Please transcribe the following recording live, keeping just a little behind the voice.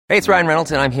Hey, it's Ryan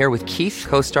Reynolds, and I'm here with Keith,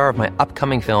 co-star of my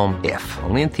upcoming film, If,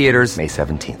 only in theaters May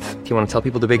 17th. Do you want to tell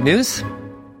people the big news?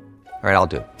 All right, I'll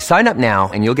do it. Sign up now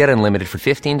and you'll get unlimited for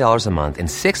 $15 a month and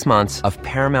 6 months of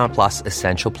Paramount Plus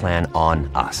Essential Plan on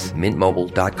us.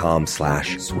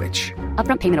 MintMobile.com/switch.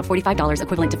 Upfront payment of $45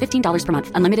 equivalent to $15 per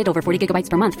month. Unlimited over 40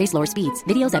 gigabytes per month. Face lower speeds.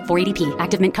 Videos at 480p.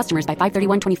 Active Mint customers by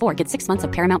 531.24 get 6 months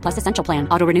of Paramount Plus Essential Plan.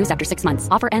 Auto renews after 6 months.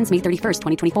 Offer ends May 31st,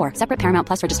 2024. Separate Paramount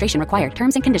Plus registration required.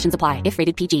 Terms and conditions apply if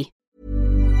rated PG.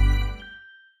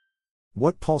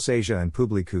 What Pulse Asia and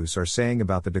Publicus are saying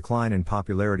about the decline in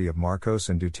popularity of Marcos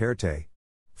and Duterte.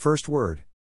 First word.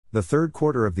 The third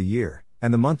quarter of the year,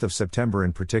 and the month of September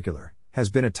in particular, has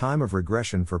been a time of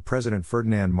regression for President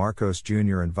Ferdinand Marcos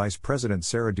Jr. and Vice President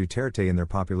Sara Duterte in their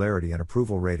popularity and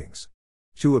approval ratings.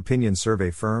 Two opinion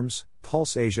survey firms,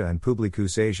 Pulse Asia and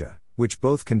Publicus Asia, which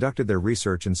both conducted their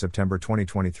research in September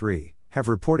 2023, have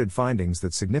reported findings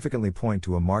that significantly point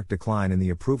to a marked decline in the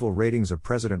approval ratings of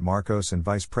President Marcos and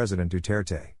Vice President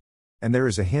Duterte. And there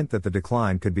is a hint that the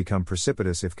decline could become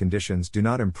precipitous if conditions do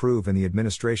not improve and the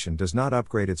administration does not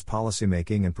upgrade its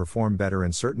policymaking and perform better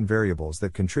in certain variables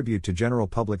that contribute to general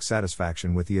public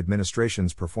satisfaction with the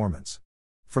administration's performance.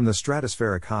 From the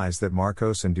stratospheric highs that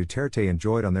Marcos and Duterte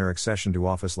enjoyed on their accession to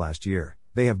office last year,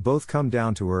 they have both come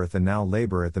down to earth and now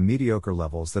labor at the mediocre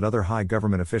levels that other high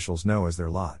government officials know as their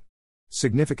lot.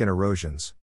 Significant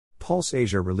erosions. Pulse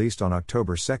Asia released on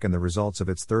October 2 the results of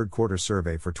its third quarter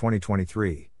survey for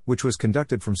 2023, which was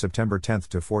conducted from September 10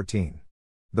 to 14.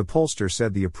 The pollster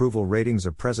said the approval ratings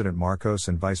of President Marcos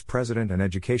and Vice President and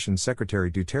Education Secretary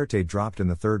Duterte dropped in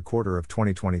the third quarter of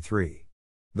 2023.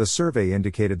 The survey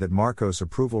indicated that Marcos'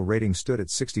 approval rating stood at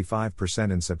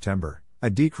 65% in September, a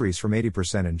decrease from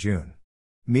 80% in June.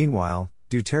 Meanwhile,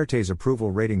 Duterte's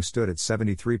approval rating stood at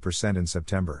 73% in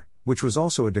September, which was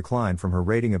also a decline from her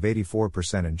rating of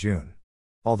 84% in June.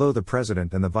 Although the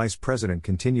president and the vice president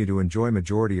continue to enjoy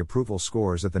majority approval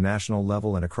scores at the national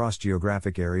level and across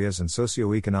geographic areas and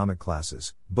socioeconomic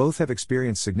classes, both have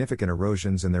experienced significant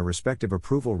erosions in their respective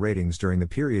approval ratings during the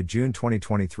period June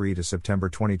 2023 to September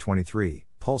 2023,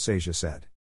 Pulse Asia said.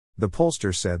 The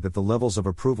pollster said that the levels of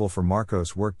approval for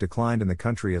Marcos' work declined in the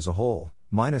country as a whole,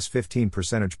 minus 15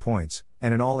 percentage points,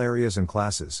 and in all areas and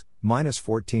classes, minus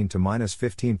 14 to minus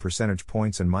 15 percentage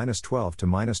points and minus 12 to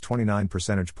minus 29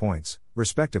 percentage points,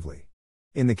 respectively.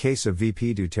 In the case of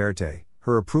VP Duterte,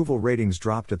 her approval ratings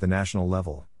dropped at the national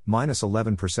level, minus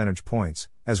 11 percentage points,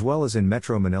 as well as in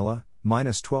Metro Manila,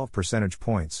 minus 12 percentage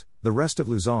points, the rest of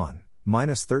Luzon,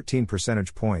 minus 13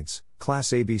 percentage points, Class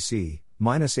ABC,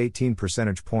 minus 18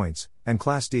 percentage points, and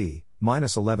Class D,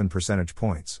 minus 11 percentage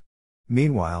points.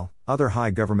 Meanwhile, other high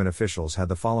government officials had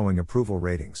the following approval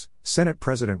ratings: Senate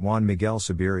President Juan Miguel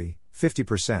Zubiri,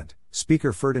 50%,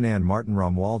 Speaker Ferdinand Martin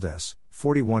Romualdez,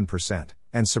 41%,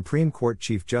 and Supreme Court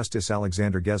Chief Justice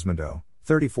Alexander Gesmundo,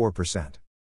 34%.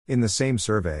 In the same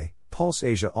survey, Pulse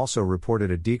Asia also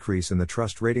reported a decrease in the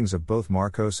trust ratings of both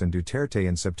Marcos and Duterte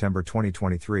in September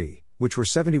 2023, which were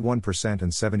 71%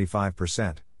 and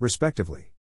 75%,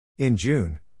 respectively. In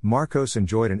June, Marcos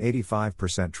enjoyed an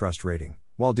 85% trust rating,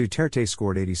 while Duterte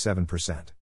scored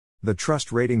 87%. The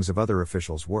trust ratings of other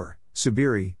officials were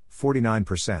Zubiri,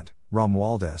 49%,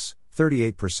 Romualdez,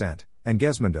 38%, and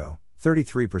Gesmundo,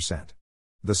 33%.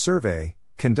 The survey,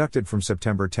 conducted from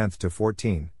September 10 to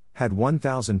 14, had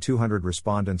 1,200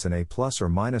 respondents and a plus or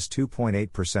minus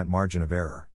 2.8% margin of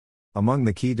error. Among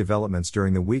the key developments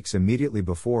during the weeks immediately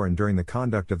before and during the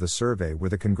conduct of the survey were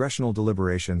the congressional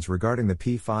deliberations regarding the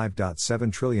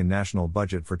P5.7 trillion national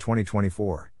budget for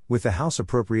 2024, with the House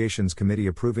Appropriations Committee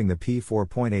approving the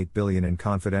P4.8 billion in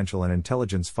confidential and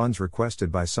intelligence funds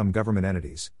requested by some government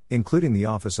entities, including the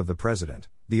Office of the President,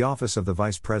 the Office of the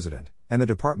Vice President, and the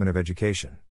Department of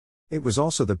Education. It was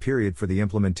also the period for the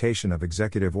implementation of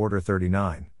Executive Order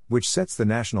 39, which sets the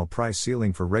national price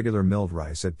ceiling for regular milled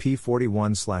rice at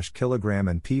P41/kilogram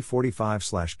and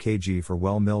P45/kg for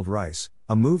well-milled rice,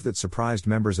 a move that surprised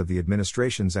members of the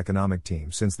administration's economic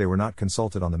team since they were not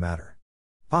consulted on the matter.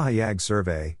 Pahayag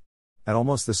Survey. At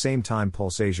almost the same time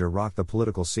Pulse Asia rocked the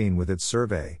political scene with its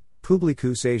survey,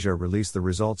 Publicus Asia released the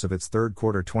results of its third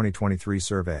quarter 2023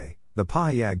 survey, the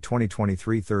Pahayag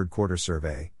 2023 third quarter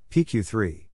survey,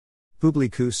 PQ3.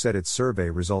 Publicus said its survey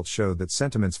results showed that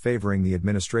sentiments favoring the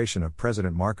administration of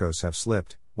President Marcos have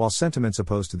slipped, while sentiments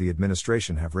opposed to the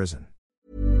administration have risen.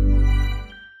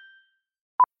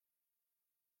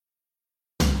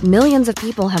 Millions of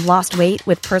people have lost weight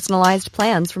with personalized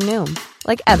plans from Noom.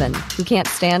 Like Evan, who can't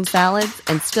stand salads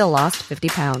and still lost 50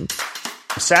 pounds.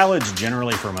 Salads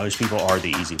generally for most people are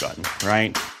the easy button,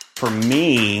 right? For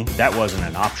me, that wasn't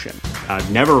an option. I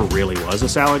never really was a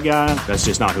salad guy. That's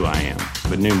just not who I am.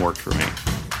 But Noom worked for me.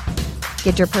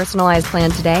 Get your personalized plan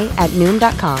today at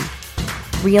Noom.com.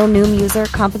 Real Noom user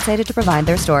compensated to provide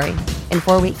their story. In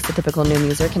 4 weeks, the typical Noom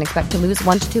user can expect to lose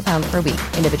 1 to 2 pounds per week.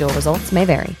 Individual results may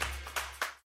vary.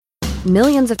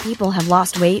 Millions of people have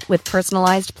lost weight with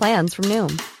personalized plans from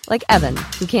Noom. Like Evan,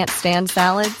 who can't stand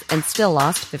salads and still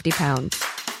lost 50 pounds.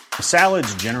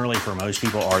 Salads generally for most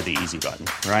people are the easy button,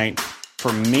 right?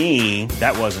 For me,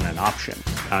 that wasn't an option.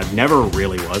 I never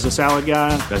really was a salad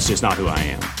guy. That's just not who I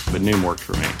am. But Noom worked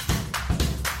for me.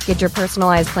 Get your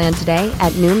personalized plan today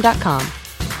at Noom.com.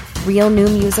 Real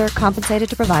Noom user compensated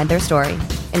to provide their story.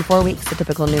 In 4 weeks, the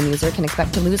typical Noom user can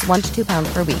expect to lose 1 to 2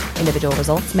 pounds per week. Individual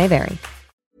results may vary.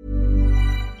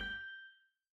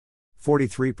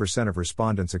 43% of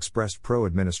respondents expressed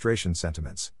pro-administration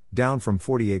sentiments, down from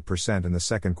 48% in the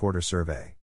second quarter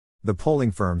survey. The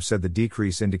polling firm said the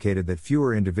decrease indicated that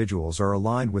fewer individuals are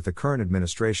aligned with the current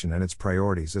administration and its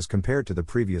priorities as compared to the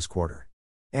previous quarter.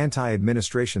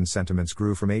 Anti-administration sentiments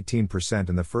grew from 18%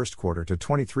 in the first quarter to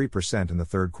 23% in the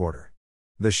third quarter.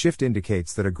 The shift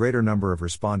indicates that a greater number of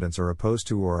respondents are opposed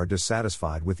to or are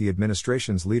dissatisfied with the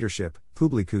administration's leadership,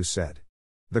 Publicus said.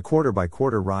 The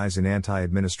quarter-by-quarter rise in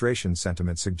anti-administration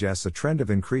sentiment suggests a trend of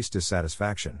increased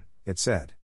dissatisfaction, it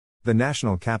said. The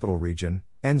National Capital Region,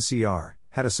 NCR,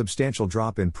 had a substantial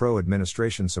drop in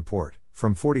pro-administration support,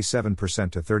 from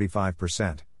 47% to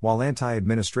 35%, while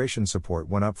anti-administration support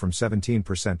went up from 17%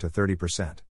 to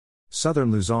 30%.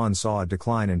 Southern Luzon saw a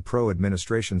decline in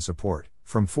pro-administration support,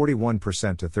 from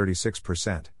 41% to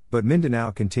 36%, but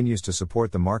Mindanao continues to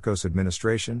support the Marcos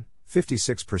administration,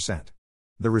 56%.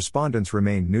 The respondents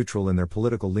remained neutral in their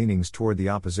political leanings toward the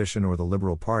opposition or the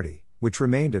Liberal Party, which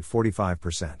remained at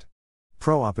 45%.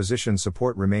 Pro-opposition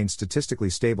support remained statistically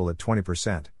stable at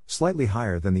 20%, slightly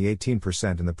higher than the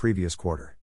 18% in the previous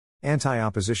quarter.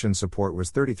 Anti-opposition support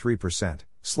was 33%,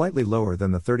 slightly lower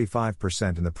than the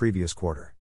 35% in the previous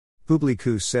quarter.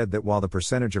 Publicus said that while the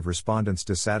percentage of respondents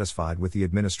dissatisfied with the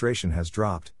administration has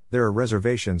dropped, there are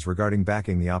reservations regarding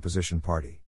backing the opposition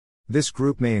party. This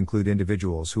group may include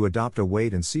individuals who adopt a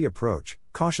wait-and-see approach,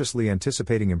 cautiously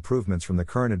anticipating improvements from the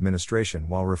current administration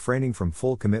while refraining from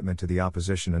full commitment to the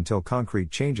opposition until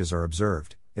concrete changes are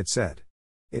observed, it said.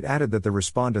 It added that the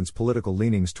respondents' political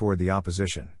leanings toward the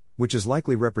opposition, which is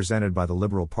likely represented by the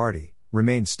Liberal Party,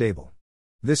 remained stable.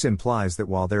 This implies that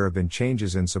while there have been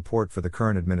changes in support for the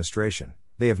current administration,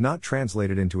 they have not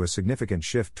translated into a significant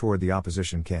shift toward the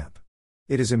opposition camp.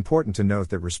 It is important to note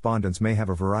that respondents may have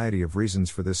a variety of reasons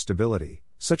for this stability,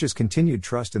 such as continued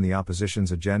trust in the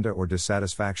opposition's agenda or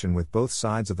dissatisfaction with both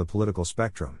sides of the political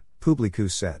spectrum,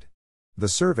 Publicus said. The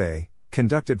survey,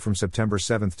 conducted from September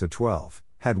 7 to 12,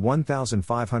 had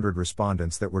 1,500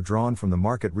 respondents that were drawn from the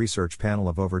market research panel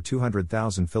of over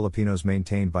 200,000 Filipinos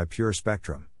maintained by Pure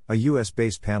Spectrum, a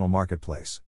U.S.-based panel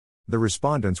marketplace. The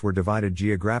respondents were divided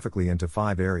geographically into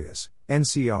 5 areas: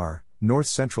 NCR, North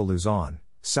Central Luzon,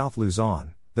 South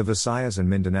Luzon, the Visayas and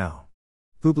Mindanao.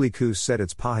 Publicus said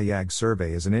its Pahayag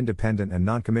survey is an independent and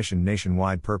non-commissioned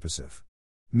nationwide purposive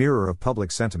mirror of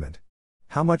public sentiment.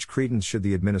 How much credence should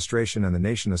the administration and the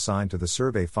nation assign to the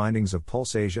survey findings of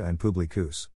Pulse Asia and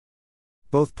Publicus?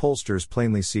 Both pollsters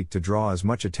plainly seek to draw as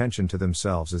much attention to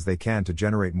themselves as they can to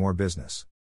generate more business.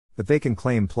 But they can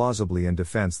claim plausibly in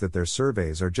defense that their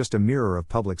surveys are just a mirror of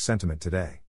public sentiment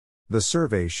today. The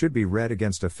survey should be read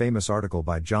against a famous article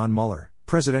by John Mueller,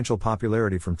 Presidential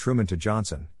Popularity from Truman to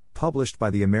Johnson, published by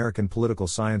the American Political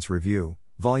Science Review,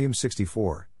 Volume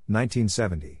 64,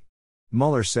 1970.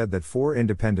 Mueller said that 4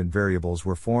 independent variables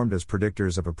were formed as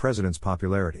predictors of a president's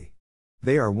popularity.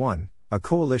 They are 1. A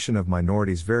coalition of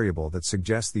minorities variable that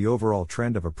suggests the overall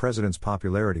trend of a president's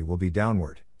popularity will be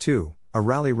downward. 2. A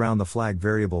rally round the flag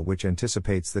variable which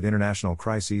anticipates that international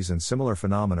crises and similar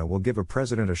phenomena will give a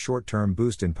president a short-term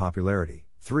boost in popularity.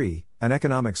 3. An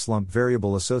economic slump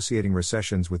variable associating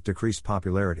recessions with decreased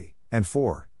popularity. And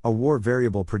 4. A war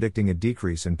variable predicting a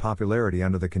decrease in popularity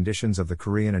under the conditions of the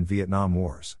Korean and Vietnam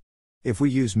Wars. If we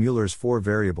use Mueller's 4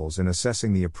 variables in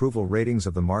assessing the approval ratings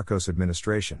of the Marcos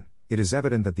administration, it is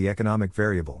evident that the economic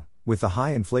variable, with the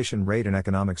high inflation rate and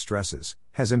economic stresses,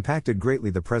 has impacted greatly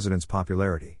the president's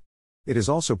popularity. It is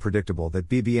also predictable that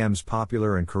BBM's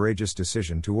popular and courageous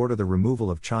decision to order the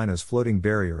removal of China's floating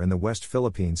barrier in the West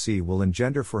Philippine Sea will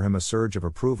engender for him a surge of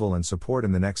approval and support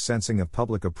in the next sensing of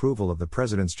public approval of the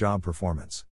president's job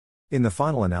performance. In the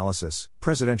final analysis,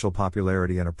 presidential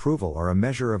popularity and approval are a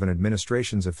measure of an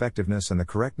administration's effectiveness and the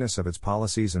correctness of its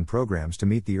policies and programs to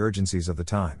meet the urgencies of the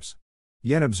times.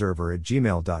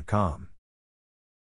 yenobserver@gmail.com